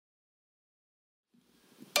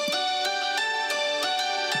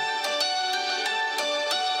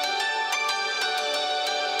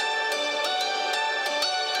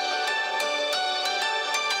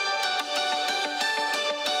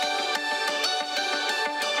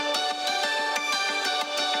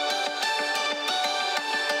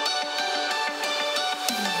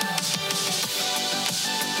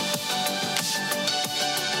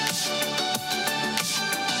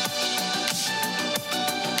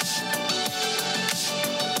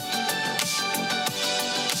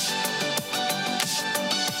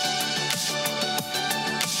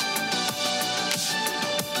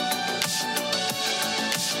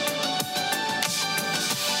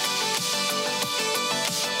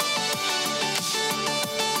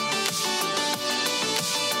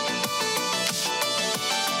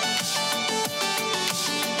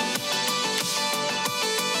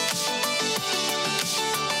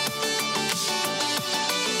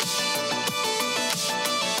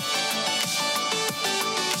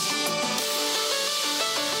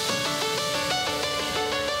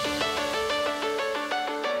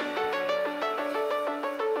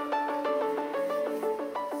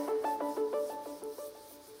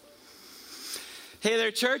Hey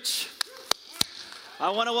there, church.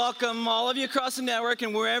 I want to welcome all of you across the network,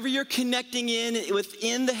 and wherever you're connecting in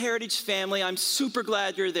within the Heritage family, I'm super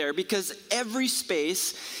glad you're there because every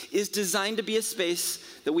space is designed to be a space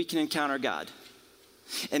that we can encounter God.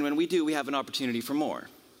 And when we do, we have an opportunity for more.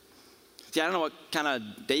 See, I don't know what kind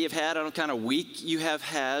of day you've had, I don't know what kind of week you have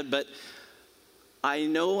had, but I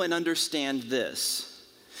know and understand this,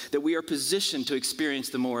 that we are positioned to experience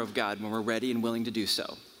the more of God when we're ready and willing to do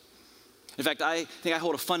so. In fact, I think I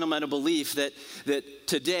hold a fundamental belief that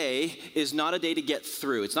today is not a day to get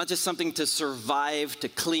through. It's not just something to survive, to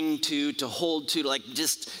cling to hold to, like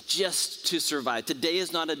just to survive. Today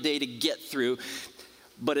is not a day to get through,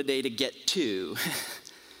 but a day to get to.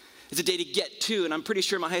 It's a day to get to, and I'm pretty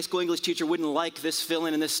sure my high school English teacher wouldn't like this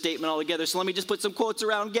fill-in and this statement altogether, so let me just put some quotes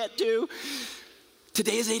around get to.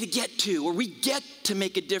 Today is a day to get to, where we get to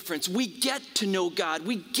make a difference. We get to know God.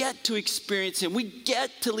 We get to experience Him. We get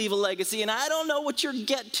to leave a legacy. And I don't know what your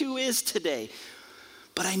get to is today,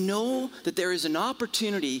 but I know that there is an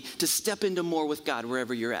opportunity to step into more with God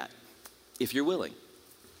wherever you're at, if you're willing.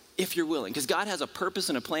 If you're willing, because God has a purpose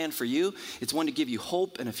and a plan for you. It's one to give you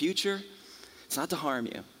hope and a future. It's not to harm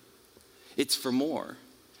you. It's for more.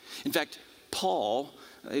 In fact, Paul,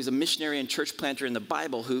 he's a missionary and church planter in the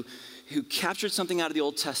Bible who captured something out of the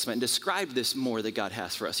Old Testament and described this more that God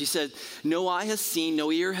has for us. He said, no eye has seen,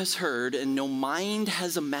 no ear has heard, and no mind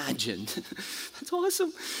has imagined. That's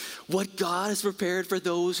awesome. What God has prepared for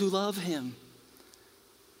those who love Him.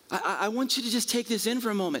 I want you to just take this in for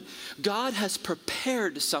a moment. God has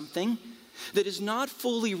prepared something that is not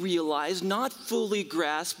fully realized, not fully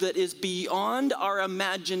grasped, that is beyond our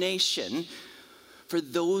imagination for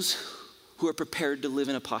those who are prepared to live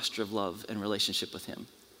in a posture of love and relationship with Him.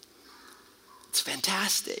 It's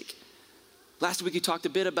fantastic. Last week we talked a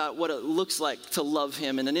bit about what it looks like to love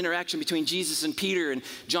Him and an interaction between Jesus and Peter in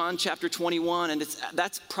John chapter 21, and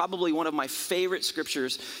that's probably one of my favorite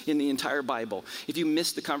scriptures in the entire Bible. If you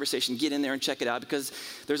missed the conversation, get in there and check it out because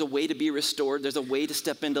there's a way to be restored. There's a way to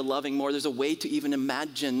step into loving more. There's a way to even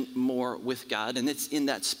imagine more with God, and it's in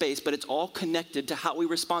that space, but it's all connected to how we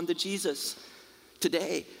respond to Jesus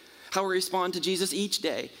today, how we respond to Jesus each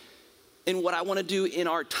day. And what I want to do in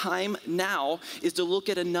our time now is to look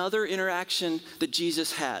at another interaction that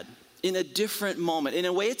Jesus had in a different moment. In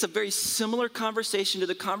a way, it's a very similar conversation to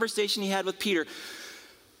the conversation He had with Peter,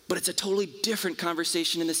 but it's a totally different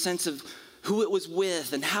conversation in the sense of who it was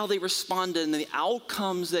with and how they responded and the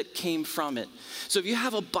outcomes that came from it. So if you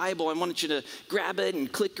have a Bible, I want you to grab it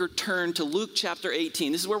and click or turn to Luke chapter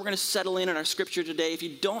 18. This is where we're going to settle in our scripture today. If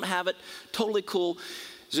you don't have it, totally cool.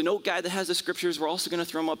 There's a note guide that has the scriptures. We're also going to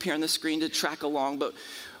throw them up here on the screen to track along. But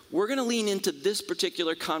we're going to lean into this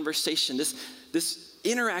particular conversation, this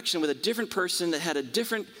interaction with a different person that had a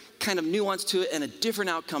different kind of nuance to it and a different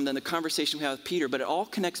outcome than the conversation we had with Peter. But it all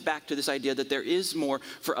connects back to this idea that there is more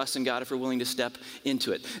for us and God if we're willing to step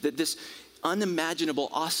into it. That this unimaginable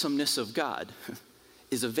awesomeness of God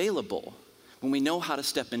is available when we know how to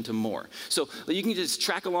step into more. So you can just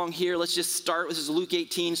track along here. Let's just start. This is Luke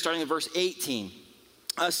 18, starting at verse 18.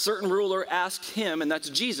 A certain ruler asked Him, and that's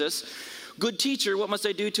Jesus, "Good teacher, what must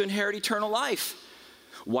I do to inherit eternal life?"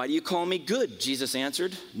 "Why do you call me good?" Jesus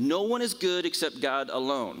answered. "No one is good except God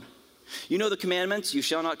alone. You know the commandments: you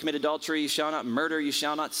shall not commit adultery, you shall not murder, you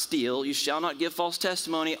shall not steal, you shall not give false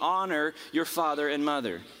testimony, honor your father and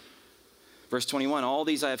mother." Verse 21, "All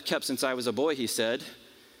these I have kept since I was a boy," he said.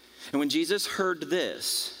 And when Jesus heard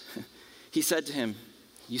this, He said to him,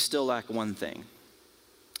 "You still lack one thing.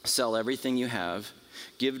 Sell everything you have,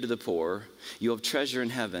 give to the poor, you have treasure in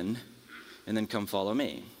heaven, and then come follow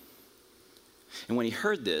me." And when he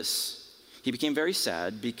heard this, he became very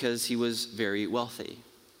sad because he was very wealthy.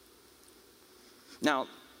 Now,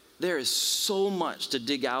 there is so much to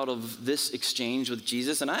dig out of this exchange with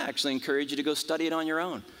Jesus, and I actually encourage you to go study it on your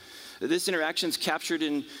own. This interaction is captured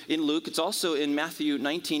in Luke. It's also in Matthew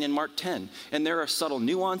 19 and Mark 10. And there are subtle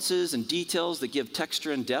nuances and details that give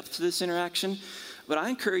texture and depth to this interaction. But I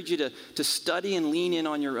encourage you to study and lean in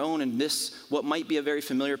on your own in this, what might be a very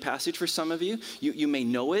familiar passage for some of you. You may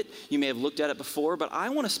know it. You may have looked at it before. But I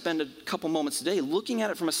want to spend a couple moments today looking at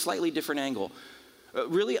it from a slightly different angle.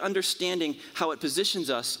 Really understanding how it positions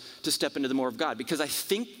us to step into the more of God. Because I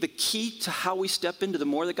think the key to how we step into the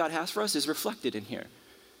more that God has for us is reflected in here.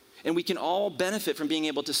 And we can all benefit from being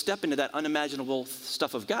able to step into that unimaginable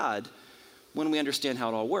stuff of God when we understand how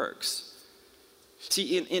it all works.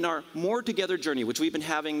 See, in our More Together journey, which we've been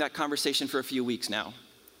having that conversation for a few weeks now,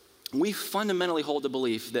 we fundamentally hold the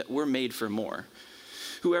belief that we're made for more.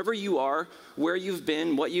 Whoever you are, where you've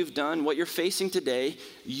been, what you've done, what you're facing today,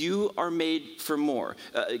 you are made for more.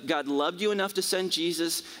 God loved you enough to send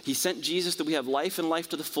Jesus. He sent Jesus that we have life and life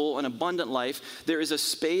to the full, an abundant life. There is a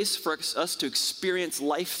space for us to experience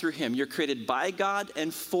life through him. You're created by God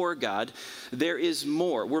and for God. There is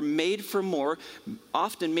more. We're made for more,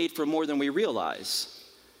 often made for more than we realize.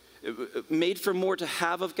 Made for more to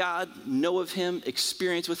have of God, know of him,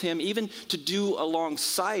 experience with him, even to do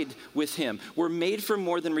alongside with him. We're made for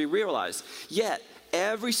more than we realize. Yet,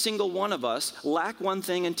 every single one of us lack one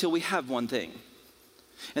thing until we have one thing.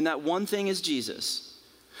 And that one thing is Jesus.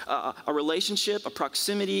 A relationship, a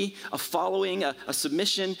proximity, a following, a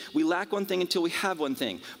submission. We lack one thing until we have one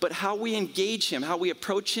thing. But how we engage him, how we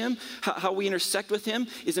approach him, how we intersect with him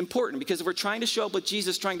is important, because if we're trying to show up with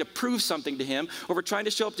Jesus trying to prove something to him, or we're trying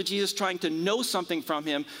to show up to Jesus trying to know something from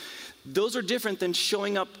him, those are different than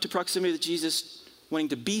showing up to proximity with Jesus wanting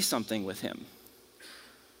to be something with him.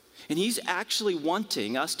 And he's actually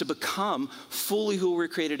wanting us to become fully who we're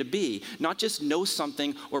created to be, not just know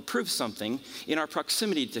something or prove something in our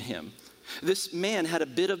proximity to him. This man had a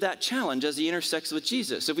bit of that challenge as he intersects with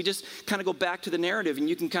Jesus. So if we just kind of go back to the narrative, and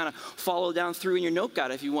you can kind of follow down through in your note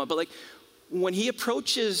guide if you want, but like when he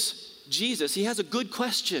approaches Jesus, he has a good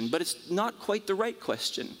question, but it's not quite the right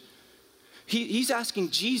question. He's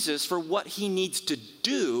asking Jesus for what he needs to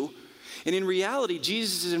do, and in reality,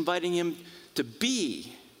 Jesus is inviting him to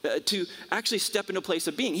be. To actually step into a place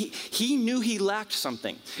of being. He knew he lacked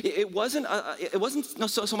something. It wasn't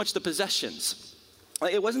so much the possessions.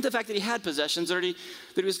 It wasn't the fact that he had possessions that he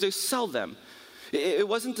was to sell them. It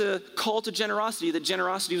wasn't the call to generosity, that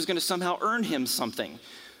generosity was going to somehow earn him something.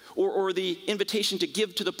 Or the invitation to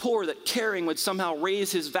give to the poor, that caring would somehow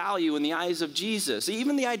raise his value in the eyes of Jesus.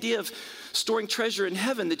 Even the idea of storing treasure in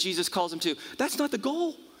heaven that Jesus calls him to, that's not the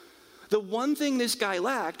goal. The one thing this guy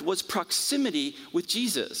lacked was proximity with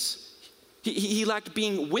Jesus. He lacked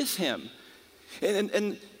being with him.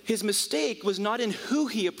 And his mistake was not in who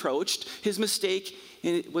he approached. His mistake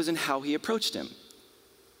was in how he approached him.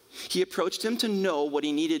 He approached him to know what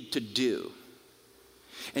he needed to do.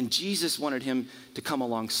 And Jesus wanted him to come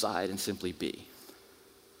alongside and simply be.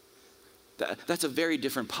 That's a very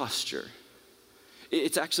different posture.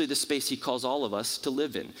 It's actually the space he calls all of us to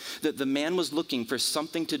live in. That the man was looking for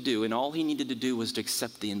something to do, and all he needed to do was to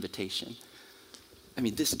accept the invitation. I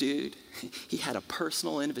mean, this dude, he had a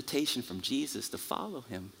personal invitation from Jesus to follow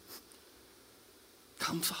him.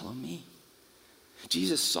 Come follow me.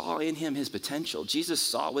 Jesus saw in him his potential. Jesus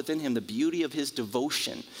saw within him the beauty of his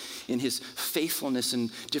devotion, in his faithfulness in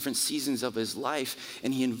different seasons of his life,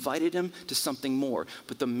 and he invited him to something more.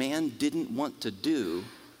 But the man didn't want to do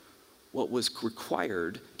what was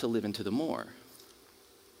required to live into the more.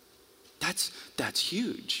 That's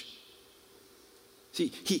huge.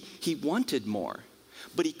 See, he wanted more,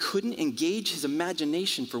 but he couldn't engage his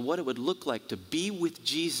imagination for what it would look like to be with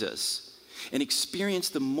Jesus and experience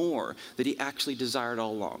the more that he actually desired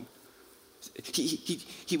all along.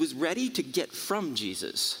 He was ready to get from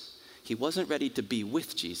Jesus. He wasn't ready to be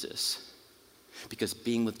with Jesus, because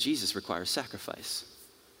being with Jesus requires sacrifice.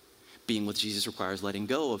 Being with Jesus requires letting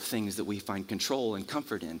go of things that we find control and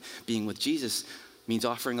comfort in. Being with Jesus means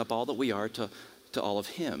offering up all that we are to all of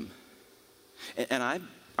him. And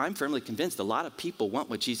I'm firmly convinced a lot of people want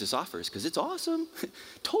what Jesus offers because it's awesome,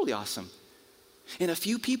 totally awesome. And a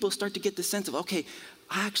few people start to get the sense of, okay,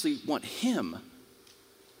 I actually want him.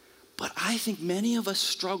 But I think many of us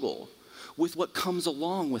struggle with what comes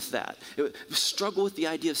along with that. Struggle with the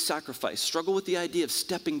idea of sacrifice, struggle with the idea of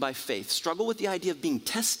stepping by faith, struggle with the idea of being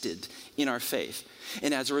tested in our faith,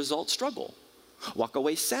 and as a result, struggle. Walk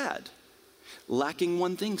away sad, lacking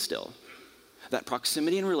one thing still, that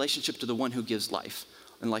proximity and relationship to the one who gives life,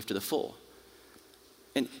 and life to the full.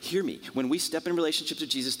 And hear me, when we step in relationships with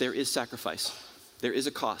Jesus, there is sacrifice, there is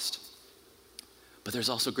a cost, but there's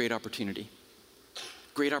also great opportunity.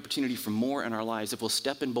 Great opportunity for more in our lives if we'll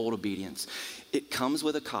step in bold obedience. It comes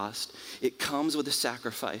with a cost. It comes with a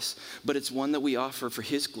sacrifice, but it's one that we offer for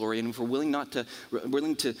his glory. And if we're willing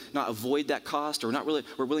to not avoid that cost, or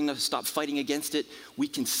we're willing to stop fighting against it, we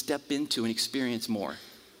can step into and experience more.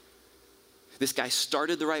 This guy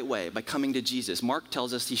started the right way by coming to Jesus. Mark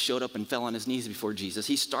tells us he showed up and fell on his knees before Jesus.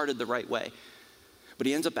 He started the right way, but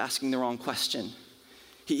he ends up asking the wrong question.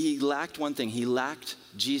 He lacked one thing. He lacked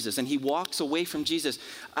Jesus. And he walks away from Jesus.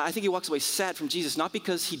 I think he walks away sad from Jesus, not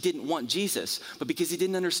because he didn't want Jesus, but because he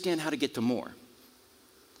didn't understand how to get to more.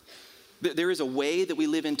 There is a way that we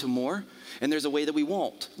live into more, and there's a way that we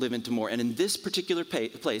won't live into more. And in this particular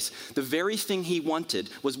place, the very thing he wanted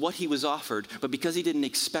was what he was offered, but because he didn't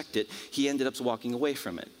expect it, he ended up walking away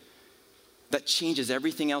from it. That changes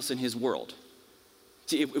everything else in his world.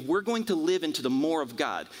 See, if we're going to live into the more of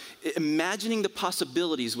God, imagining the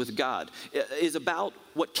possibilities with God is about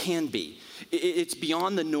what can be. It's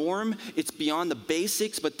beyond the norm, it's beyond the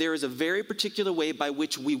basics, but there is a very particular way by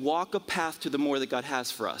which we walk a path to the more that God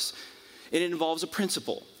has for us. And it involves a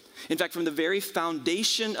principle. In fact, from the very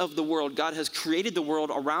foundation of the world, God has created the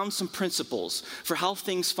world around some principles for how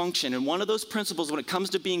things function. And one of those principles, when it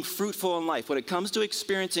comes to being fruitful in life, when it comes to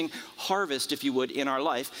experiencing harvest, if you would, in our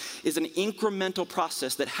life, is an incremental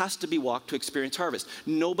process that has to be walked to experience harvest.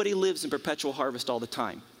 Nobody lives in perpetual harvest all the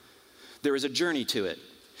time. There is a journey to it.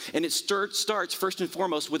 And it starts first and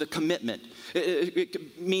foremost with a commitment.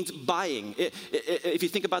 It means buying. If you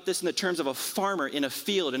think about this in the terms of a farmer in a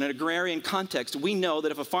field, in an agrarian context, we know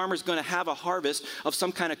that if a farmer is going to have a harvest of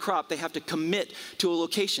some kind of crop, they have to commit to a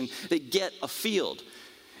location. They get a field.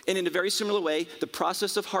 And in a very similar way, the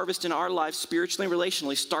process of harvest in our lives, spiritually and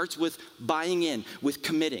relationally, starts with buying in, with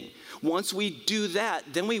committing. Once we do that,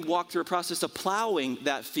 then we walk through a process of plowing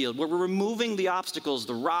that field, where we're removing the obstacles,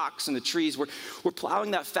 the rocks and the trees. We're plowing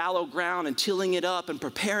that fallow ground and tilling it up and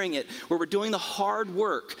preparing it, where we're doing the hard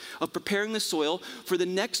work of preparing the soil for the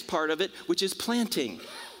next part of it, which is planting.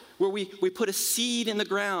 Where we put a seed in the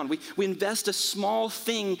ground. We invest a small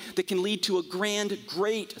thing that can lead to a grand,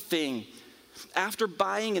 great thing. After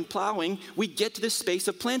buying and plowing, we get to this space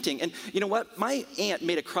of planting. And you know what? My aunt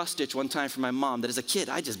made a cross stitch one time for my mom that as a kid,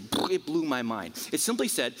 it blew my mind. It simply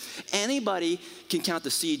said, anybody can count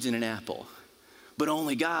the seeds in an apple, but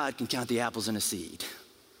only God can count the apples in a seed.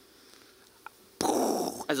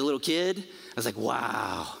 As a little kid, I was like,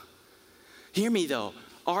 wow. Hear me though.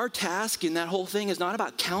 Our task in that whole thing is not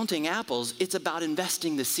about counting apples. It's about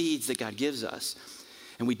investing the seeds that God gives us.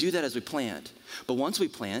 And we do that as we plant. But once we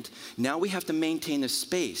plant, now we have to maintain the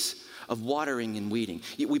space of watering and weeding.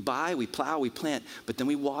 We buy, we plow, we plant, but then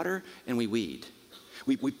we water and we weed.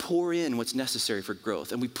 We pour in what's necessary for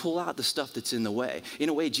growth, and we pull out the stuff that's in the way. In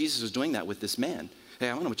a way, Jesus was doing that with this man.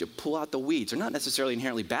 Hey, I want you to pull out the weeds. They're not necessarily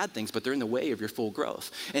inherently bad things, but they're in the way of your full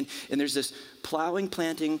growth. And there's this plowing,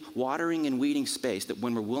 planting, watering, and weeding space that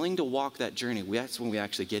when we're willing to walk that journey, that's when we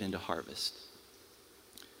actually get into harvest.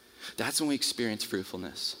 That's when we experience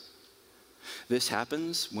fruitfulness. This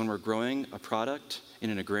happens when we're growing a product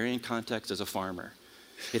in an agrarian context as a farmer.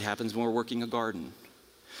 It happens when we're working a garden.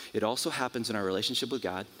 It also happens in our relationship with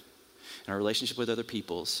God, in our relationship with other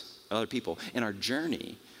people, and our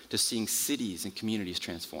journey to seeing cities and communities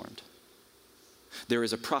transformed. There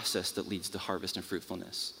is a process that leads to harvest and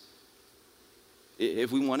fruitfulness.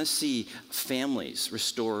 If we want to see families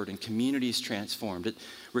restored and communities transformed,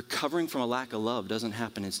 recovering from a lack of love doesn't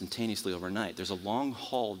happen instantaneously overnight. There's a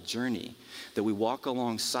long-haul journey that we walk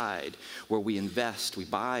alongside where we invest, we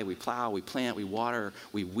buy, we plow, we plant, we water,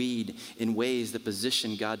 we weed in ways that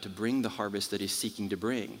position God to bring the harvest that he's seeking to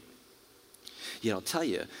bring. Yet I'll tell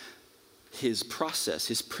you, his process,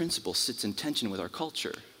 his principle sits in tension with our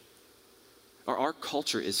culture. Our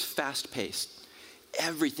culture is fast-paced.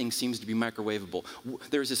 Everything seems to be microwavable.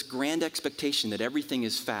 There's this grand expectation that everything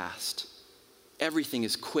is fast. Everything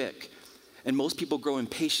is quick. And most people grow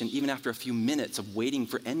impatient even after a few minutes of waiting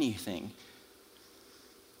for anything.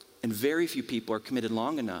 And very few people are committed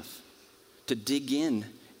long enough to dig in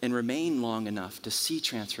and remain long enough to see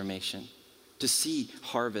transformation, to see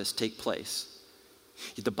harvest take place.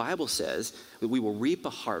 Yet the Bible says that we will reap a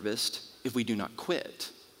harvest if we do not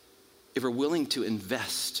quit. If we're willing to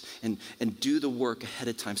invest and do the work ahead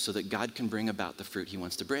of time so that God can bring about the fruit he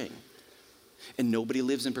wants to bring. And nobody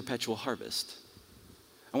lives in perpetual harvest.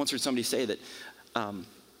 I once heard somebody say that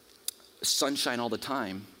sunshine all the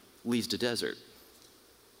time leads to desert.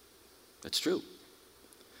 That's true.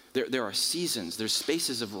 There are seasons, there's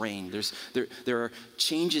spaces of rain, there are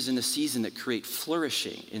changes in the season that create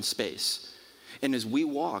flourishing in space. And as we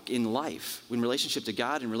walk in life, in relationship to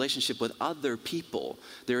God, in relationship with other people,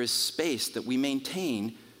 there is space that we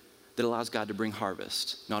maintain that allows God to bring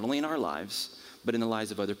harvest, not only in our lives, but in the lives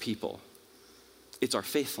of other people. It's our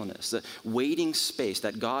faithfulness. The waiting space,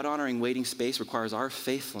 that God-honoring waiting space requires our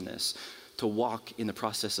faithfulness to walk in the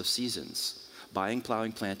process of seasons, buying,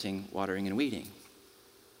 plowing, planting, watering, and weeding.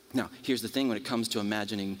 Now, here's the thing when it comes to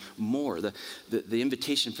imagining more, the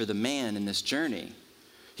invitation for the man in this journey.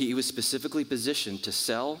 He was specifically positioned to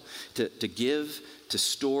sell, to give, to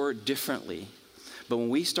store differently. But when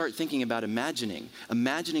we start thinking about imagining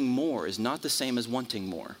more is not the same as wanting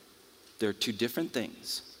more. They're two different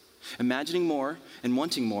things. Imagining more and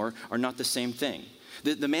wanting more are not the same thing.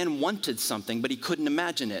 The man wanted something, but he couldn't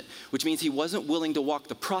imagine it, which means he wasn't willing to walk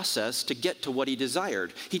the process to get to what he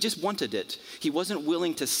desired. He just wanted it. He wasn't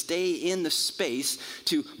willing to stay in the space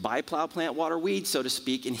to buy, plow, plant, water, weed, so to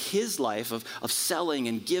speak, in his life of selling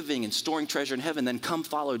and giving and storing treasure in heaven, then come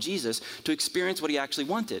follow Jesus to experience what he actually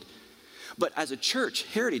wanted. But as a church,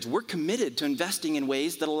 Heritage, we're committed to investing in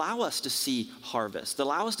ways that allow us to see harvest, that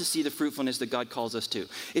allow us to see the fruitfulness that God calls us to.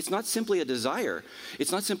 It's not simply a desire.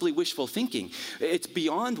 It's not simply wishful thinking. It's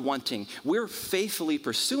beyond wanting. We're faithfully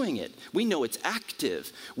pursuing it. We know it's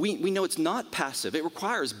active. We know it's not passive. It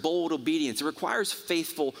requires bold obedience. It requires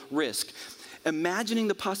faithful risk. Imagining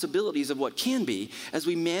the possibilities of what can be as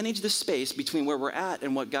we manage the space between where we're at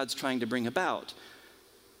and what God's trying to bring about.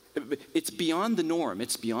 It's beyond the norm.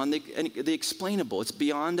 It's beyond the explainable. It's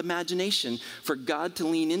beyond imagination for God to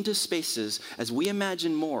lean into spaces as we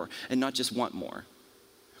imagine more and not just want more,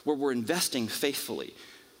 where we're investing faithfully,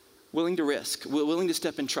 willing to risk, willing to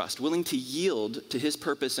step in trust, willing to yield to his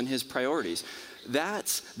purpose and his priorities.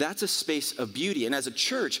 That's a space of beauty. And as a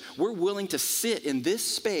church, we're willing to sit in this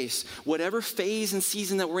space, whatever phase and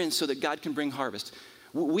season that we're in, so that God can bring harvest.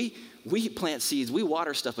 We plant seeds, we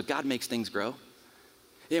water stuff, but God makes things grow.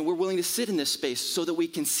 And we're willing to sit in this space so that we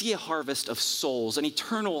can see a harvest of souls, an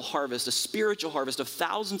eternal harvest, a spiritual harvest of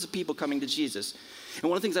thousands of people coming to Jesus. And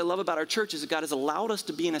one of the things I love about our church is that God has allowed us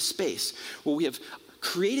to be in a space where we have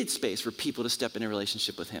created space for people to step in a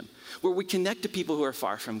relationship with him, where we connect to people who are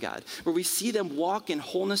far from God, where we see them walk in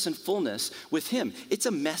wholeness and fullness with him. It's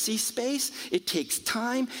a messy space. It takes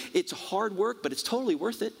time. It's hard work, but it's totally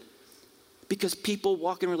worth it, because people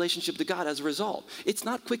walk in relationship to God as a result. It's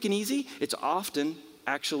not quick and easy. It's often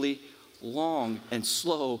actually long and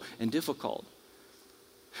slow and difficult.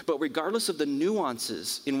 But regardless of the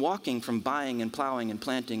nuances in walking from buying and plowing and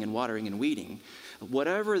planting and watering and weeding,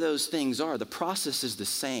 whatever those things are, the process is the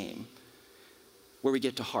same, where we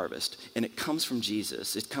get to harvest. And it comes from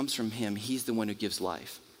Jesus. It comes from him. He's the one who gives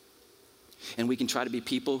life. And we can try to be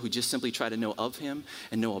people who just simply try to know of him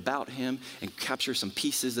and know about him and capture some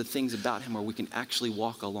pieces of things about him, where we can actually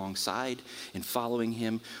walk alongside in following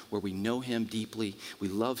him, where we know him deeply, we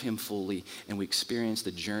love him fully, and we experience the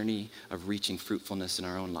journey of reaching fruitfulness in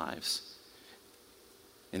our own lives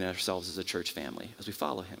and ourselves as a church family as we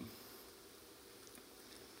follow him.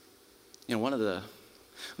 You know, one of the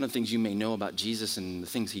things you may know about Jesus and the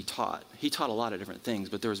things he taught a lot of different things,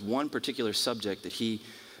 but there was one particular subject that he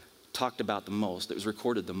talked about the most, that was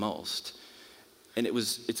recorded the most, and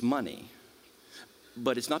it's money.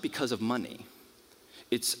 But it's not because of money.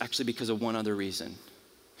 It's actually because of one other reason.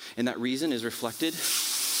 And that reason is reflected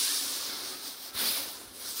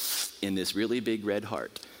in this really big red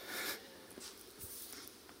heart.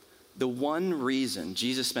 The one reason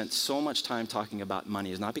Jesus spent so much time talking about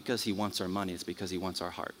money is not because he wants our money, it's because he wants our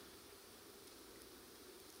heart.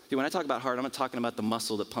 See, when I talk about heart, I'm not talking about the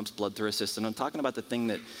muscle that pumps blood through our system. I'm talking about the thing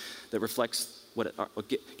that reflects what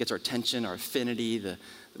gets our attention, our affinity,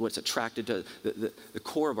 what's attracted to the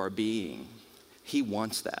core of our being. He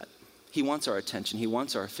wants that. He wants our attention. He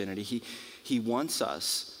wants our affinity. He wants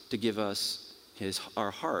us to give us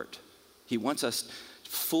our heart. He wants us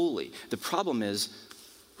fully. The problem is,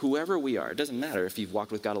 whoever we are, it doesn't matter if you've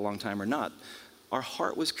walked with God a long time or not, our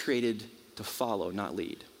heart was created to follow, not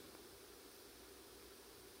lead.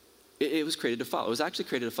 It was created to follow. It was actually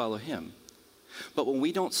created to follow him. But when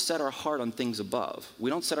we don't set our heart on things above, we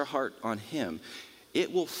don't set our heart on him,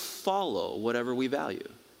 it will follow whatever we value.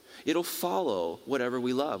 It'll follow whatever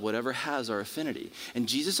we love, whatever has our affinity. And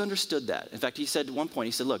Jesus understood that. In fact, he said at one point,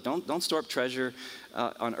 he said, look, don't store up treasure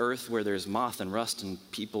on earth where there's moth and rust and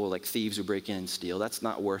people like thieves who break in and steal. That's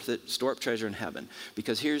not worth it. Store up treasure in heaven.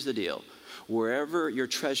 Because here's the deal. Wherever your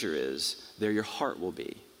treasure is, there your heart will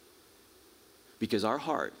be. Because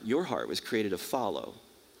your heart was created to follow,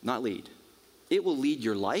 not lead. It will lead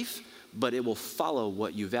your life, but it will follow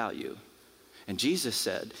what you value. And Jesus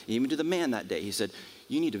said, even to the man that day, he said,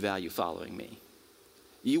 you need to value following me.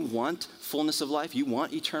 You want fullness of life, you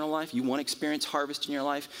want eternal life, you want to experience harvest in your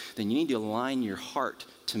life, then you need to align your heart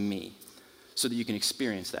to me so that you can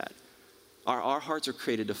experience that. Our hearts are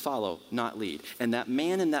created to follow, not lead. And that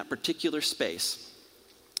man in that particular space,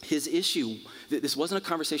 his issue, this wasn't a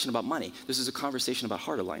conversation about money. This is a conversation about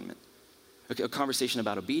heart alignment, a conversation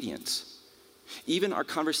about obedience. Even our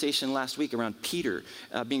conversation last week around Peter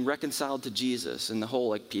being reconciled to Jesus and the whole,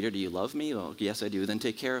 like, Peter, do you love me? Oh, yes, I do. Then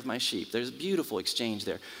take care of my sheep. There's a beautiful exchange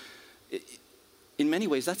there. In many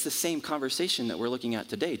ways, that's the same conversation that we're looking at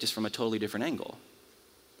today, just from a totally different angle.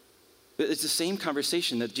 It's the same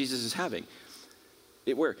conversation that Jesus is having,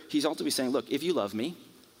 where he's ultimately saying, look, if you love me,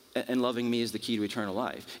 and loving me is the key to eternal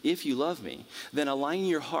life. If you love me, then align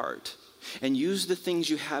your heart and use the things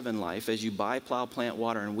you have in life as you buy, plow, plant,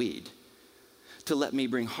 water, and weed to let me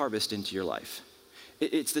bring harvest into your life.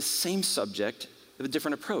 It's the same subject of a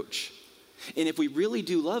different approach. And if we really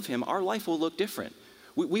do love him, our life will look different.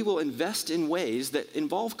 We will invest in ways that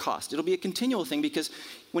involve cost. It'll be a continual thing, because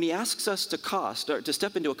when he asks us to cost, or to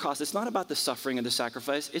step into a cost, it's not about the suffering and the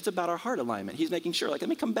sacrifice. It's about our heart alignment. He's making sure, like, let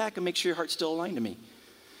me come back and make sure your heart's still aligned to me.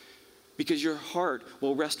 Because your heart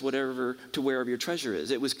will rest wherever your treasure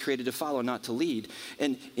is. It was created to follow, not to lead.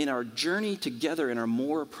 And in our journey together, in our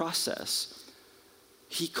more process,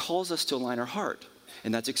 he calls us to align our heart.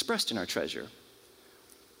 And that's expressed in our treasure.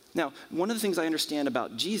 Now, one of the things I understand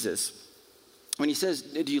about Jesus, when he says,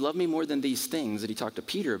 do you love me more than these things that he talked to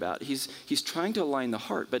Peter about, he's trying to align the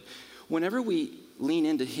heart. But whenever we lean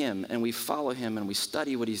into him and we follow him and we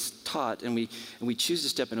study what he's taught and we choose to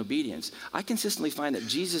step in obedience, I consistently find that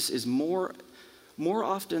Jesus is more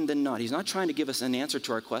often than not, he's not trying to give us an answer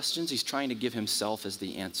to our questions, he's trying to give himself as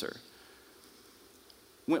the answer.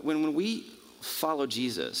 When we follow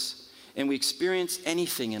Jesus and we experience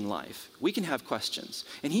anything in life, we can have questions.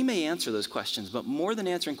 And he may answer those questions, but more than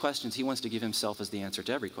answering questions, he wants to give himself as the answer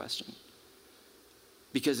to every question.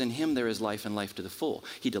 Because in him there is life, and life to the full.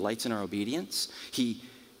 He delights in our obedience. He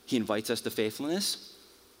invites us to faithfulness,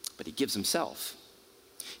 but he gives himself.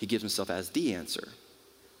 He gives himself as the answer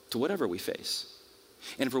to whatever we face.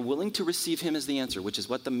 And if we're willing to receive him as the answer, which is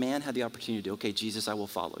what the man had the opportunity to do, okay, Jesus, I will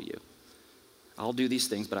follow you. I'll do these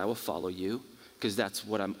things, but I will follow you, because that's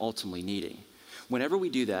what I'm ultimately needing. Whenever we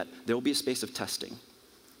do that, there will be a space of testing.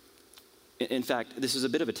 In fact, this is a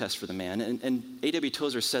bit of a test for the man. And A.W.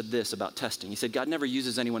 Tozer said this about testing. He said, God never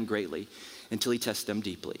uses anyone greatly until he tests them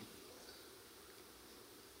deeply.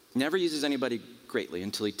 Never uses anybody greatly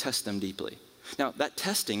until he tests them deeply. Now, that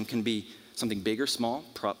testing can be something big or small,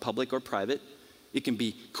 public or private. It can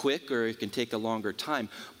be quick, or it can take a longer time.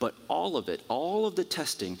 But all of it, all of the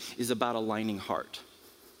testing is about aligning heart.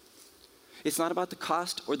 It's not about the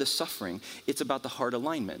cost or the suffering. It's about the heart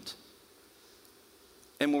alignment.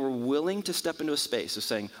 And when we're willing to step into a space of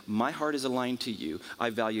saying, my heart is aligned to you,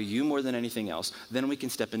 I value you more than anything else, then we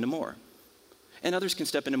can step into more. And others can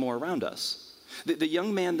step into more around us. The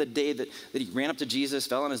young man, the day that he ran up to Jesus,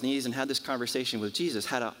 fell on his knees, and had this conversation with Jesus,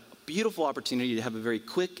 had a beautiful opportunity to have a very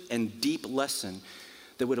quick and deep lesson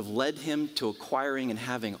that would have led him to acquiring and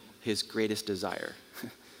having his greatest desire.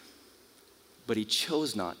 But he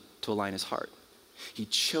chose not to align his heart. He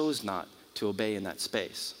chose not to obey in that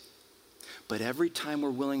space. But every time we're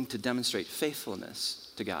willing to demonstrate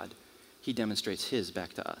faithfulness to God, he demonstrates his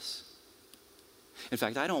back to us. In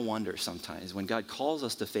fact, I don't wonder sometimes when God calls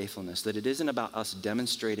us to faithfulness that it isn't about us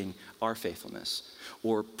demonstrating our faithfulness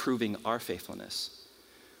or proving our faithfulness,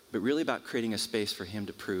 but really about creating a space for him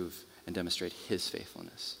to prove and demonstrate his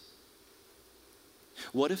faithfulness.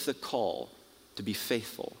 What if the call to be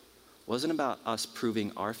faithful wasn't about us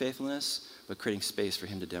proving our faithfulness, but creating space for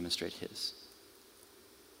him to demonstrate his?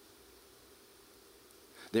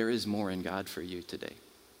 There is more in God for you today,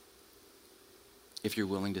 if you're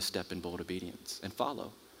willing to step in bold obedience and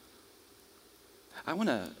follow. I want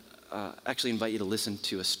to actually invite you to listen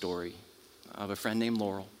to a story of a friend named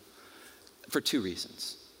Laurel for two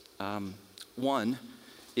reasons. One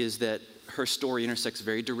is that her story intersects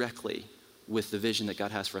very directly with the vision that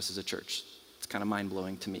God has for us as a church. It's kind of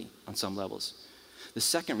mind-blowing to me on some levels. The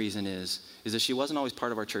second reason is that she wasn't always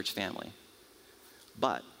part of our church family,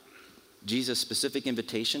 but Jesus' specific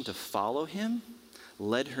invitation to follow him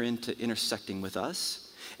led her into intersecting with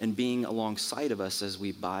us and being alongside of us as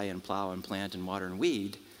we buy and plow and plant and water and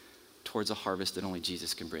weed towards a harvest that only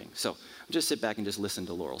Jesus can bring. So just sit back and just listen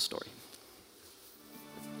to Laurel's story.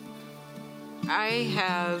 I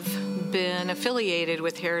have been affiliated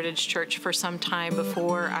with Heritage Church for some time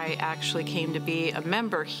before I actually came to be a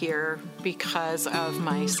member here because of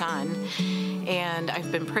my son. And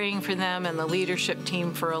I've been praying for them and the leadership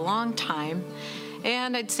team for a long time.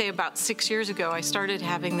 And I'd say about 6 years ago, I started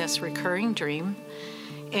having this recurring dream.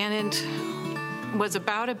 And it was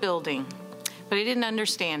about a building, but I didn't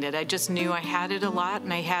understand it. I just knew I had it a lot,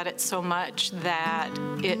 and I had it so much that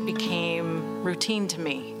it became routine to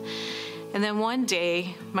me. And then one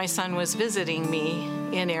day, my son was visiting me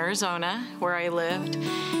in Arizona, where I lived,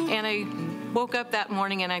 and I woke up that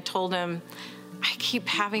morning and I told him, I keep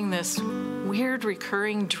having this weird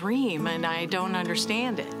recurring dream and I don't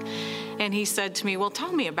understand it. And he said to me, well,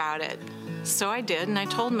 tell me about it. So I did, and I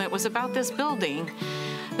told him it was about this building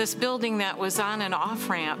that was on an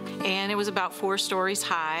off-ramp, and it was about 4 stories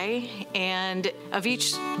high, and of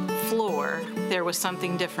each floor, there was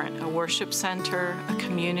something different, a worship center, a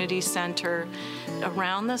community center.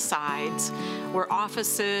 Around the sides were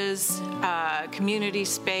offices, community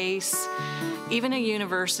space, even a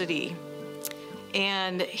university.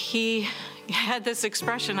 And he had this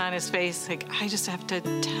expression on his face, like, I just have to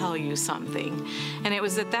tell you something. And it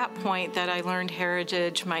was at that point that I learned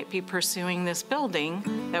Heritage might be pursuing this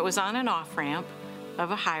building that was on an off-ramp of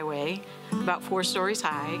a highway, about 4 stories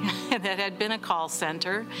high, that had been a call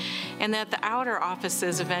center, and that the outer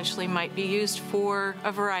offices eventually might be used for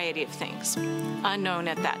a variety of things, unknown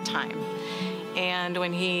at that time. And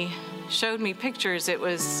when he showed me pictures, it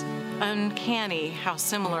was uncanny how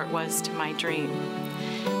similar it was to my dream.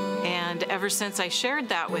 And ever since I shared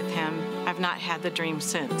that with him, I've not had the dream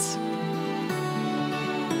since.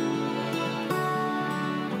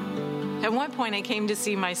 At one point, I came to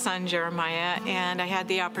see my son, Jeremiah, and I had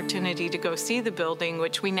the opportunity to go see the building,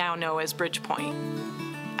 which we now know as Bridgepoint.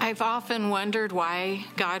 I've often wondered why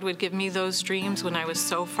God would give me those dreams when I was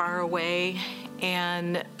so far away,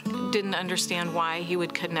 and didn't understand why he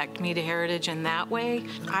would connect me to Heritage in that way.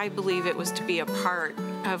 I believe it was to be a part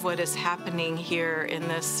of what is happening here in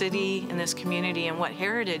this city, in this community, and what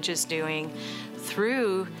Heritage is doing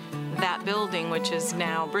through that building, which is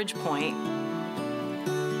now Bridgepoint.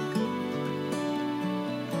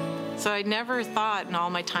 So I never thought in all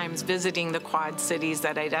my times visiting the Quad Cities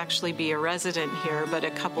that I'd actually be a resident here, but a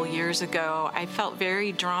couple years ago, I felt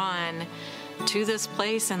very drawn to this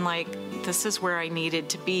place and like, this is where I needed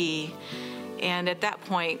to be. And at that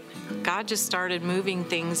point, God just started moving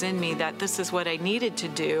things in me that this is what I needed to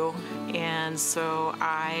do. And so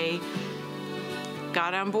I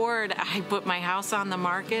got on board. I put my house on the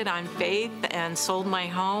market on faith and sold my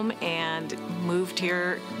home and moved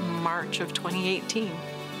here March of 2018.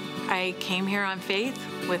 I came here on faith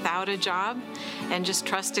without a job and just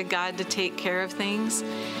trusted God to take care of things.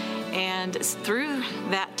 And through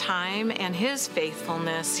that time and his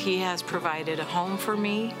faithfulness, he has provided a home for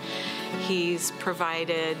me. He's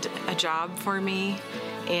provided a job for me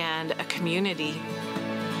and a community.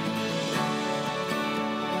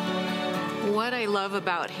 What I love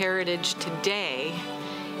about Heritage today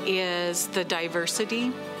is the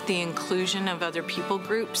diversity, the inclusion of other people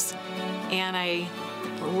groups, and I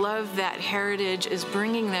love that Heritage is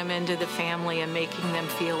bringing them into the family and making them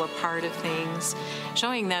feel a part of things,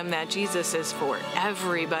 showing them that Jesus is for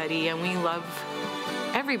everybody, and we love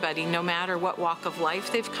everybody, no matter what walk of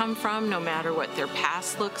life they've come from, no matter what their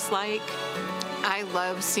past looks like. I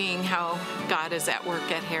love seeing how God is at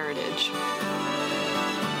work at Heritage.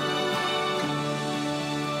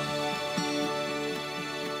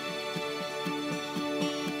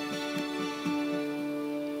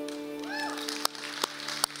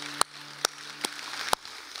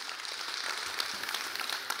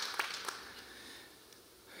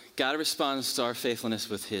 God responds to our faithfulness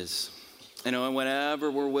with his. And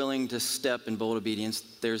whenever we're willing to step in bold obedience,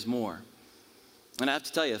 there's more. And I have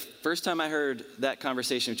to tell you, first time I heard that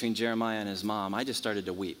conversation between Jeremiah and his mom, I just started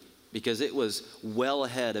to weep because it was well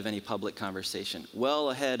ahead of any public conversation,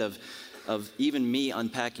 well ahead of even me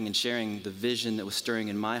unpacking and sharing the vision that was stirring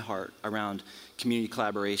in my heart around community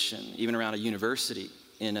collaboration, even around a university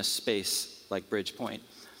in a space like Bridgepoint.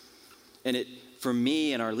 And it, for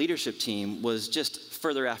me and our leadership team, was just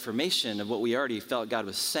further affirmation of what we already felt God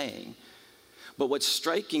was saying. But what's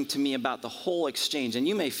striking to me about the whole exchange, and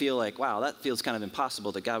you may feel like, wow, that feels kind of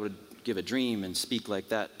impossible that God would give a dream and speak like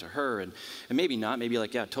that to her, and maybe not. Maybe you're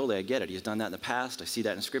like, yeah, totally, I get it. He's done that in the past. I see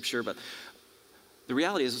that in Scripture. But the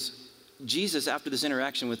reality is, Jesus, after this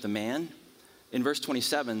interaction with the man, in verse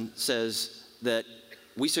 27 says that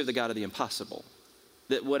we serve the God of the impossible.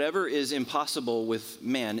 That whatever is impossible with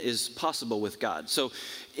man is possible with God. So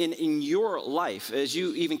in your life, as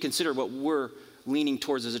you even consider what we're leaning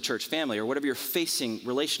towards as a church family, or whatever you're facing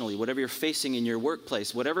relationally, whatever you're facing in your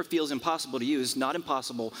workplace, whatever feels impossible to you is not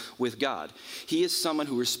impossible with God. He is someone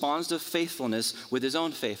who responds to faithfulness with his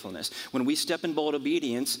own faithfulness. When we step in bold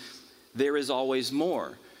obedience, there is always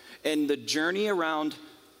more. And the journey around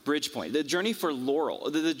Bridgepoint, the journey for Laurel,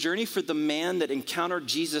 the journey for the man that encountered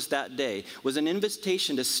Jesus that day was an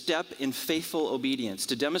invitation to step in faithful obedience,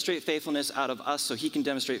 to demonstrate faithfulness out of us so he can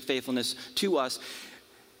demonstrate faithfulness to us.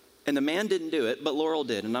 And the man didn't do it, but Laurel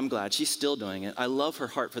did, and I'm glad. She's still doing it. I love her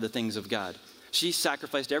heart for the things of God. She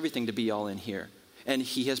sacrificed everything to be all in here, and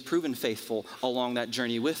he has proven faithful along that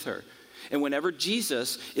journey with her. And whenever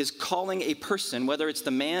Jesus is calling a person, whether it's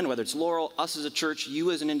the man, whether it's Laurel, us as a church,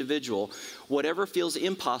 you as an individual, whatever feels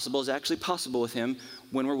impossible is actually possible with him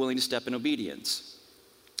when we're willing to step in obedience.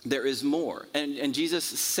 There is more. And Jesus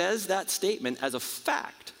says that statement as a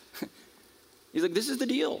fact. He's like, this is the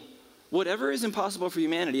deal. Whatever is impossible for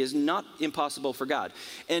humanity is not impossible for God.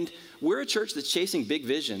 And we're a church that's chasing big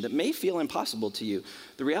vision that may feel impossible to you.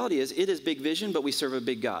 The reality is it is big vision, but we serve a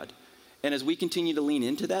big God. And as we continue to lean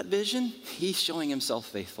into that vision, he's showing himself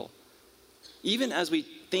faithful. Even as we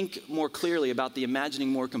think more clearly about the imagining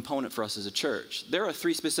more component for us as a church, there are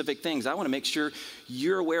 3 specific things I want to make sure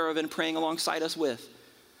you're aware of and praying alongside us with.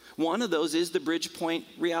 One of those is the Bridgepoint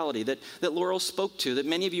reality that Laurel spoke to, that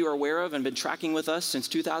many of you are aware of and been tracking with us since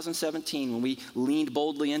 2017 when we leaned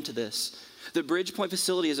boldly into this. The Bridgepoint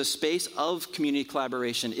facility is a space of community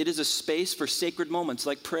collaboration. It is a space for sacred moments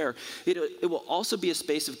like prayer. It will also be a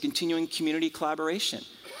space of continuing community collaboration,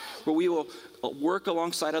 where we will work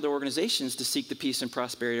alongside other organizations to seek the peace and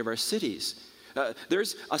prosperity of our cities.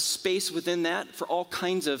 There's a space within that for all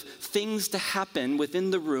kinds of things to happen within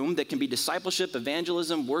the room that can be discipleship,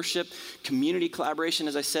 evangelism, worship, community collaboration,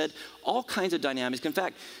 as I said, all kinds of dynamics. In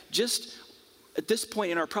fact, just at this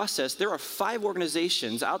point in our process, there are 5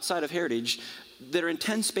 organizations outside of Heritage that are in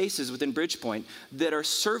 10 spaces within Bridgepoint that are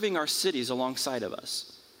serving our cities alongside of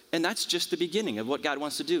us. And that's just the beginning of what God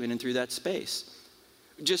wants to do in and through that space.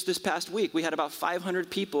 Just this past week, we had about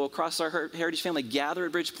 500 people across our Heritage family gather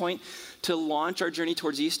at Bridgepoint to launch our journey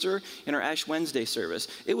towards Easter in our Ash Wednesday service.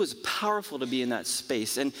 It was powerful to be in that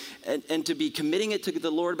space and to be committing it to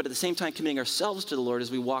the Lord, but at the same time committing ourselves to the Lord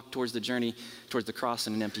as we walk towards the journey towards the cross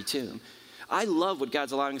and an empty tomb. I love what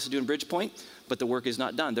God's allowing us to do in Bridgepoint, but the work is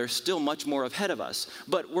not done. There's still much more ahead of us.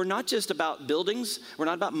 But we're not just about buildings. We're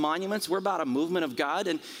not about monuments. We're about a movement of God.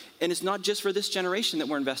 And it's not just for this generation that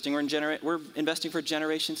we're investing. We're investing for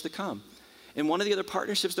generations to come. And one of the other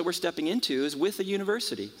partnerships that we're stepping into is with a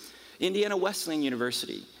university, Indiana Wesleyan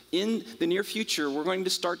University. In the near future, we're going to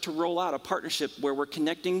start to roll out a partnership where we're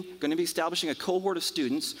going to be establishing a cohort of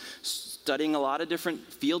students studying a lot of different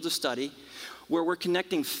fields of study, where we're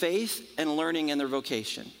connecting faith and learning and their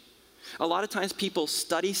vocation. A lot of times people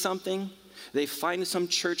study something, they find some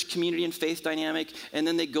church community and faith dynamic, and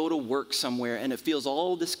then they go to work somewhere and it feels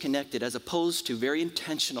all disconnected, as opposed to very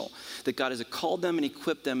intentional, that God has called them and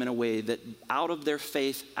equipped them in a way that out of their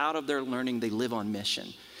faith, out of their learning, they live on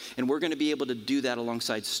mission. And we're going to be able to do that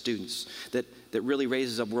alongside students that really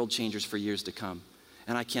raises up world changers for years to come.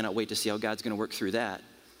 And I cannot wait to see how God's going to work through that.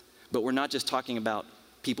 But we're not just talking about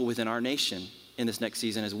people within our nation in this next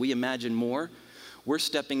season. As we imagine more, we're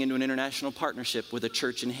stepping into an international partnership with a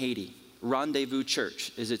church in Haiti. Rendezvous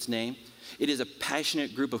Church is its name. It is a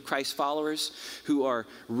passionate group of Christ followers who are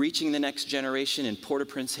reaching the next generation in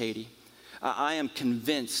Port-au-Prince, Haiti. I am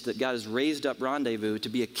convinced that God has raised up Rendezvous to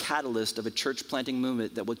be a catalyst of a church planting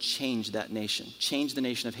movement that will change that nation, change the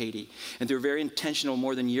nation of Haiti. And through a very intentional,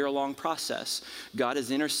 more than year-long process, God has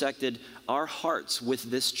intersected our hearts with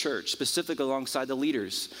this church, specifically alongside the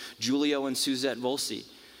leaders, Julio and Suzette Volsi.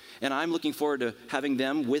 And I'm looking forward to having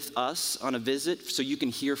them with us on a visit so you can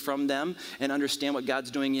hear from them and understand what God's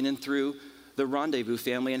doing in and through the Rendezvous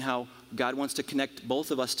family and how God wants to connect both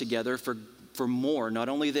of us together for more, not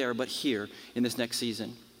only there, but here in this next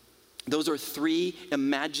season. Those are 3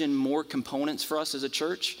 imagine more components for us as a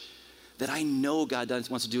church that I know God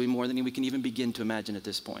wants to do more than we can even begin to imagine at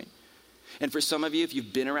this point. And for some of you, if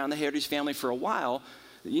you've been around the Heritage family for a while,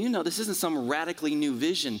 you know this isn't some radically new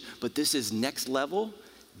vision, but this is next level,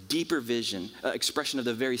 deeper vision, expression of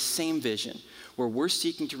the very same vision, where we're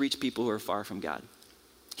seeking to reach people who are far from God.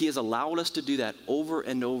 He has allowed us to do that over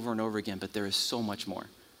and over and over again, but there is so much more.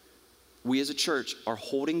 We as a church are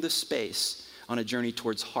holding the space on a journey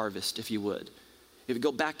towards harvest, if you would. If you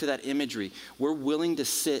go back to that imagery, we're willing to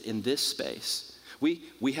sit in this space.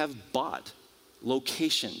 We have bought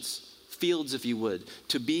locations, fields, if you would,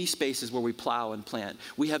 to be spaces where we plow and plant.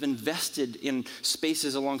 We have invested in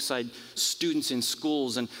spaces alongside students in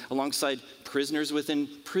schools and alongside prisoners within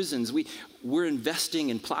prisons. We're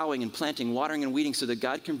investing in plowing and planting, watering and weeding so that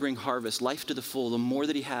God can bring harvest, life to the full, the more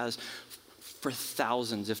that he has for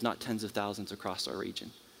thousands, if not tens of thousands across our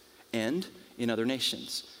region and in other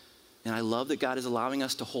nations. And I love that God is allowing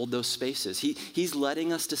us to hold those spaces. He's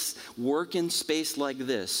letting us to work in space like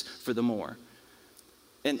this for the more.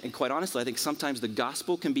 And quite honestly, I think sometimes the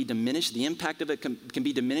gospel can be diminished. The impact of it can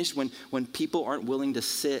be diminished when people aren't willing to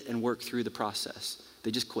sit and work through the process.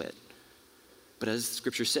 They just quit. But as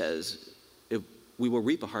Scripture says, we will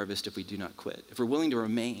reap a harvest if we do not quit. If we're willing to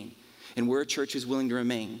remain, and we're a church who's willing to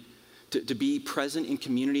remain, to be present in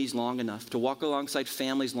communities long enough, to walk alongside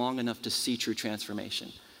families long enough to see true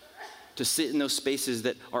transformation, to sit in those spaces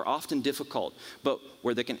that are often difficult, but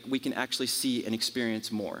where we can actually see and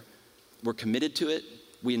experience more. We're committed to it.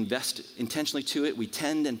 We invest intentionally to it. We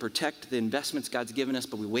tend and protect the investments God's given us,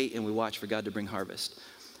 but we wait and we watch for God to bring harvest.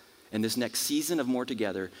 And this next season of More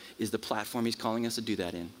Together is the platform he's calling us to do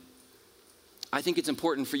that in. I think it's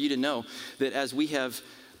important for you to know that as we have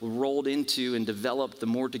rolled into and developed the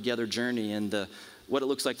More Together journey and what it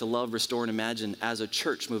looks like to love, restore, and imagine as a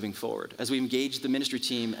church moving forward, as we engage the ministry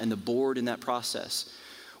team and the board in that process,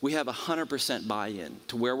 we have 100% buy-in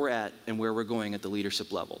to where we're at and where we're going at the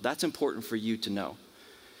leadership level. That's important for you to know.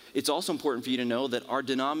 It's also important for you to know that our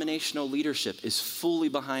denominational leadership is fully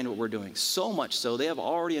behind what we're doing. So much so, they have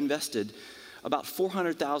already invested about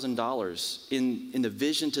 $400,000 in the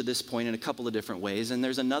vision to this point in a couple of different ways, and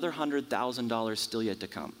there's another $100,000 still yet to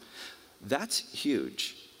come. That's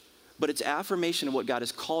huge, but it's affirmation of what God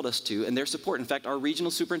has called us to and their support. In fact, our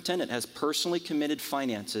regional superintendent has personally committed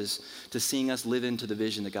finances to seeing us live into the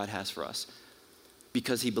vision that God has for us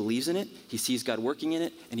because he believes in it, he sees God working in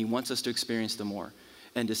it, and he wants us to experience the more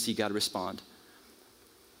and to see God respond.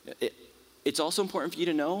 It's also important for you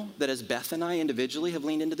to know that as Beth and I individually have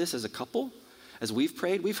leaned into this as a couple, as we've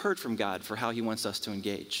prayed, we've heard from God for how he wants us to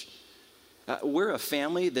engage. We're a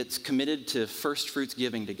family that's committed to first fruits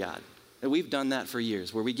giving to God. And we've done that for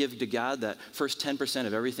years, where we give to God that first 10%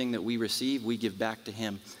 of everything that we receive, we give back to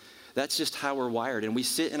him. That's just how we're wired. And we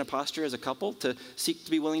sit in a posture as a couple to seek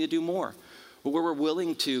to be willing to do more, where we're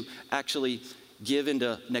willing to actually give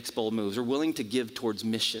into Next Bold Moves. We're willing to give towards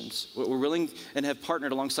missions. We're willing and have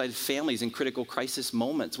partnered alongside families in critical crisis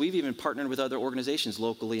moments. We've even partnered with other organizations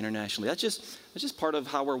locally, internationally. That's just part of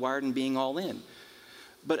how we're wired and being all in.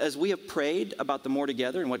 But as we have prayed about the More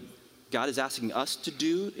Together and what God is asking us to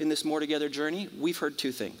do in this More Together journey, we've heard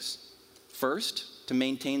two things. First, to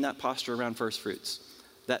maintain that posture around first fruits.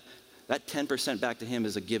 That 10% back to him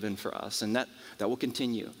is a given for us, and that will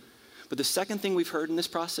continue. But the second thing we've heard in this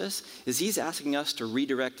process is he's asking us to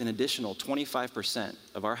redirect an additional 25%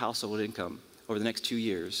 of our household income over the next 2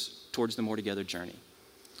 years towards the More Together journey.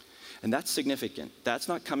 And that's significant. That's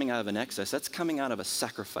not coming out of an excess. That's coming out of a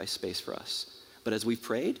sacrifice space for us. But as we've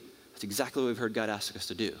prayed, that's exactly what we've heard God ask us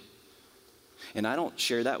to do. And I don't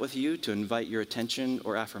share that with you to invite your attention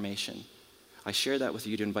or affirmation. I share that with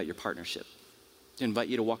you to invite your partnership, to invite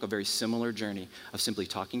you to walk a very similar journey of simply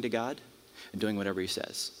talking to God and doing whatever he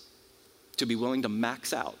says. To be willing to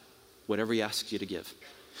max out whatever he asks you to give.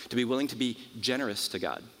 To be willing to be generous to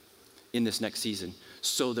God in this next season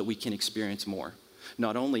so that we can experience more.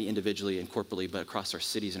 Not only individually and corporately, but across our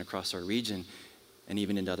cities and across our region and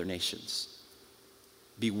even into other nations.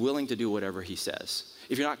 Be willing to do whatever he says.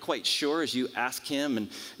 If you're not quite sure as you ask him and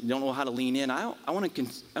you don't know how to lean in, I want to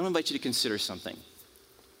invite you to consider something.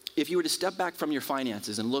 If you were to step back from your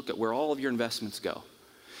finances and look at where all of your investments go,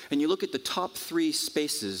 and you look at the top 3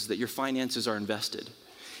 spaces that your finances are invested,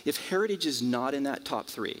 if Heritage is not in that top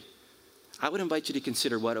 3, I would invite you to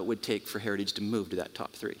consider what it would take for Heritage to move to that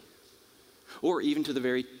top 3. Or even to the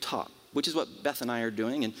very top, which is what Beth and I are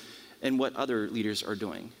doing and what other leaders are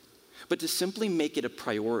doing. But to simply make it a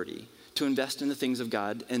priority to invest in the things of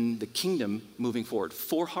God and the kingdom moving forward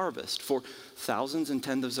for harvest, for thousands and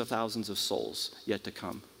tens of thousands of souls yet to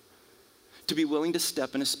come. To be willing to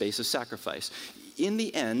step in a space of sacrifice. In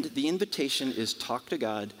the end, the invitation is talk to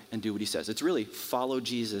God and do what he says. It's really follow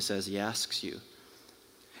Jesus as he asks you.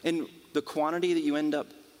 And the quantity that you end up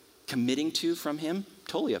committing to from him,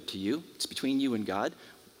 totally up to you. It's between you and God.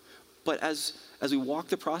 But as we walk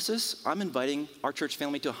the process, I'm inviting our church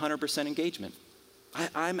family to 100% engagement.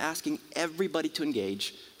 I'm asking everybody to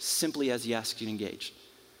engage simply as he asks you to engage.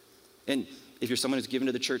 And if you're someone who's given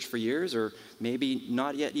to the church for years or maybe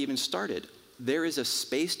not yet even started, there is a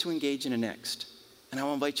space to engage in a next. And I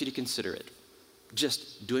will invite you to consider it.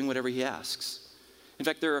 Just doing whatever he asks. In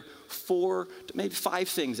fact, there are 4, maybe 5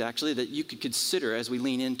 things actually that you could consider as we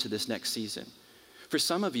lean into this next season. For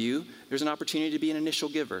some of you, there's an opportunity to be an initial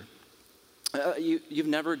giver. You've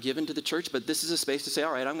never given to the church, but this is a space to say,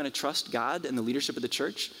 all right, I'm going to trust God and the leadership of the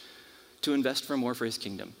church to invest for more for his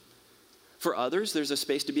kingdom. For others, there's a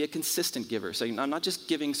space to be a consistent giver, saying, I'm not just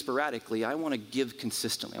giving sporadically, I want to give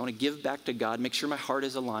consistently. I want to give back to God, make sure my heart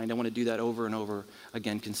is aligned. I want to do that over and over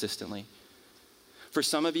again consistently. For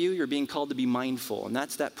some of you, you're being called to be mindful, and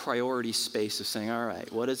that's that priority space of saying, all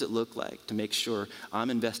right, what does it look like to make sure I'm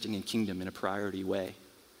investing in kingdom in a priority way?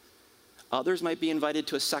 Others might be invited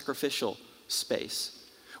to a sacrificial space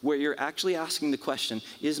where you're actually asking the question,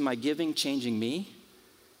 is my giving changing me?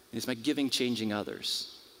 Is my giving changing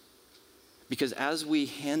others? Because as we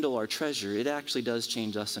handle our treasure, it actually does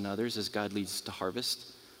change us and others as God leads us to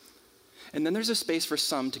harvest. And then there's a space for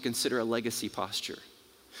some to consider a legacy posture.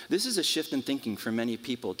 This is a shift in thinking for many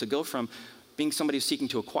people, to go from being somebody who's seeking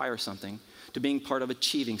to acquire something to being part of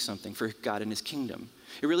achieving something for God and his kingdom.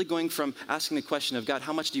 You're really going from asking the question of, God,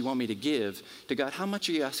 how much do you want me to give, to God, how much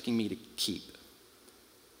are you asking me to keep?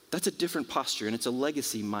 That's a different posture, and it's a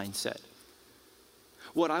legacy mindset.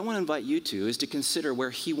 What I want to invite you to is to consider where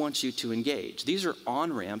he wants you to engage. These are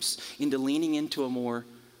on-ramps into leaning into a more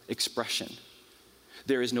expression.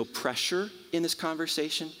 There is no pressure in this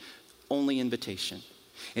conversation, only invitation.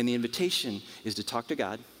 And the invitation is to talk to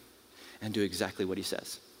God and do exactly what he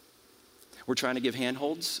says. We're trying to give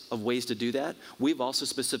handholds of ways to do that. We've also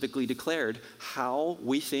specifically declared how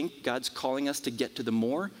we think God's calling us to get to the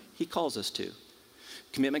more he calls us to.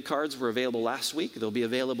 Commitment cards were available last week. They'll be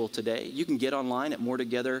available today. You can get online at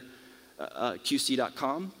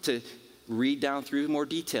moretogetherqc.com to read down through more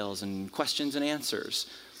details and questions and answers.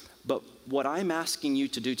 But what I'm asking you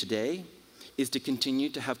to do today is to continue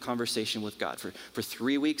to have conversation with God. For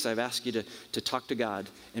 3 weeks, I've asked you to talk to God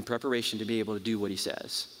in preparation to be able to do what he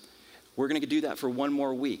says. We're going to do that for one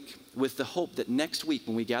more week with the hope that next week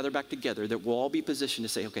when we gather back together that we'll all be positioned to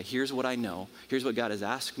say, okay, here's what I know. Here's what God has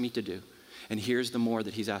asked me to do. And here's the more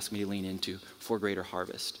that he's asked me to lean into for greater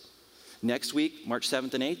harvest. Next week, March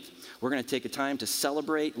 7th and 8th, we're going to take a time to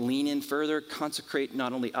celebrate, lean in further, consecrate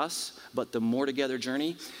not only us, but the More Together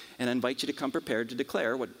journey. And I invite you to come prepared to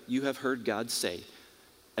declare what you have heard God say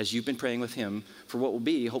as you've been praying with him for what will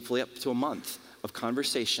be hopefully up to a month of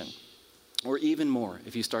conversation, or even more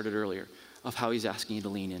if you started earlier, of how he's asking you to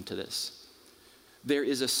lean into this. There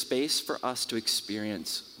is a space for us to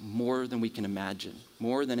experience more than we can imagine,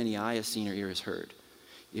 more than any eye has seen or ear has heard,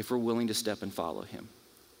 if we're willing to step and follow him.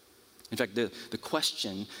 In fact, the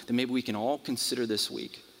question that maybe we can all consider this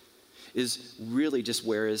week is really just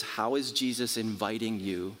how is Jesus inviting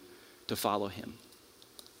you to follow him?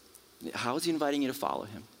 How is he inviting you to follow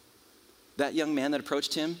him? That young man that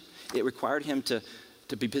approached him, it required him to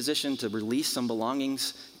be positioned to release some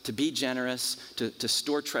belongings, to be generous, to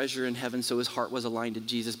store treasure in heaven so his heart was aligned to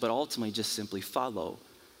Jesus, but ultimately just simply follow.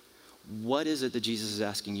 What is it that Jesus is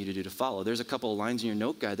asking you to do to follow? There's a couple of lines in your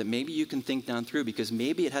note guide that maybe you can think down through, because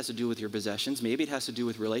maybe it has to do with your possessions, maybe it has to do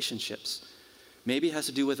with relationships, maybe it has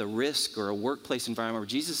to do with a risk or a workplace environment where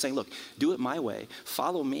Jesus is saying, look, do it my way,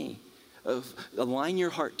 follow me, align your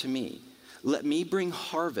heart to me, let me bring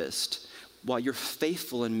harvest while you're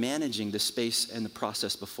faithful in managing the space and the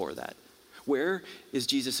process before that. Where is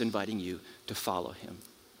Jesus inviting you to follow him?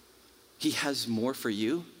 He has more for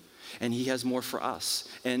you, and he has more for us.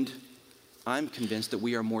 And I'm convinced that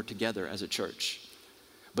we are more together as a church.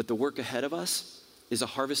 But the work ahead of us is a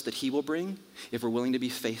harvest that he will bring if we're willing to be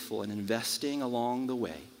faithful and investing along the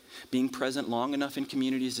way, being present long enough in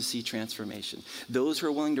communities to see transformation. Those who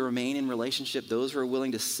are willing to remain in relationship, those who are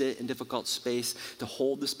willing to sit in difficult space, to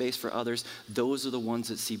hold the space for others, those are the ones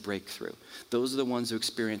that see breakthrough. Those are the ones who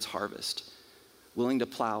experience harvest, willing to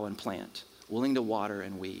plow and plant, willing to water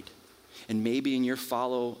and weed. And maybe in your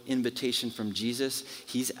follow invitation from Jesus,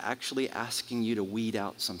 he's actually asking you to weed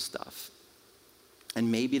out some stuff.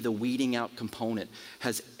 And maybe the weeding out component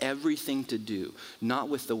has everything to do, not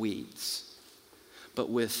with the weeds, but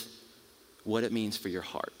with what it means for your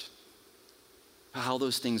heart. How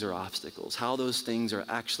those things are obstacles, how those things are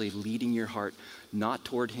actually leading your heart not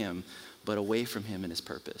toward him, but away from him and his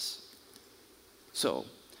purpose. So,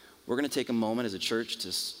 we're going to take a moment as a church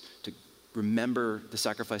to remember the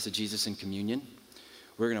sacrifice of Jesus in communion.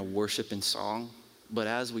 We're going to worship in song. But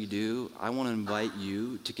as we do, I want to invite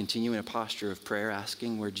you to continue in a posture of prayer,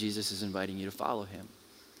 asking where Jesus is inviting you to follow him.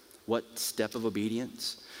 What step of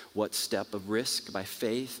obedience, what step of risk by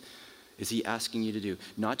faith is he asking you to do?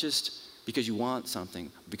 Not just because you want something,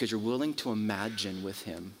 because you're willing to imagine with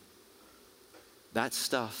him that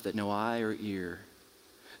stuff that no eye or ear,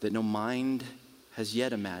 that no mind has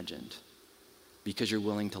yet imagined, because you're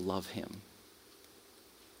willing to love him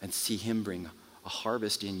and see him bring a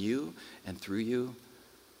harvest in you and through you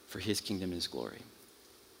for his kingdom and his glory.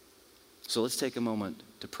 So let's take a moment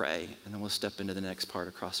to pray, and then we'll step into the next part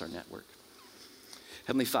across our network.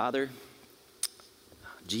 Heavenly Father,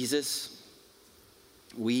 Jesus,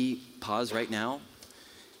 we pause right now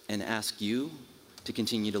and ask you to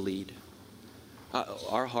continue to lead.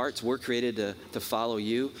 Our hearts were created to follow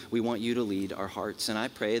you. We want you to lead our hearts. And I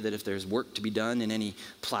pray that if there's work to be done in any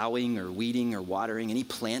plowing or weeding or watering, any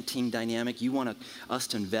planting dynamic, you want us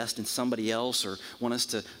to invest in somebody else, or want us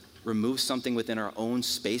to remove something within our own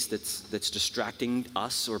space that's distracting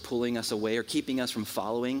us or pulling us away or keeping us from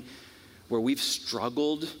following, where we've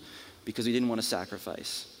struggled because we didn't want to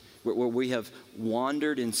sacrifice, where we have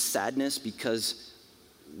wandered in sadness because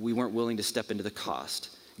we weren't willing to step into the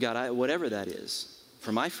cost. God, whatever that is,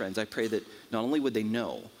 for my friends, I pray that not only would they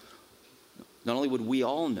know, not only would we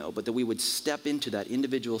all know, but that we would step into that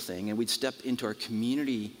individual thing and we'd step into our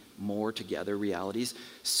community more together realities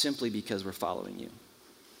simply because we're following you.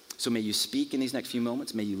 So may you speak in these next few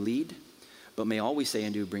moments, may you lead, but may all we say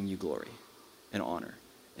and do bring you glory and honor.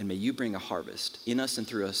 And may you bring a harvest in us and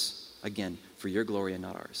through us, again, for your glory and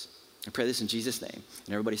not ours. I pray this in Jesus' name.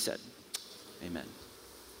 And everybody said, amen.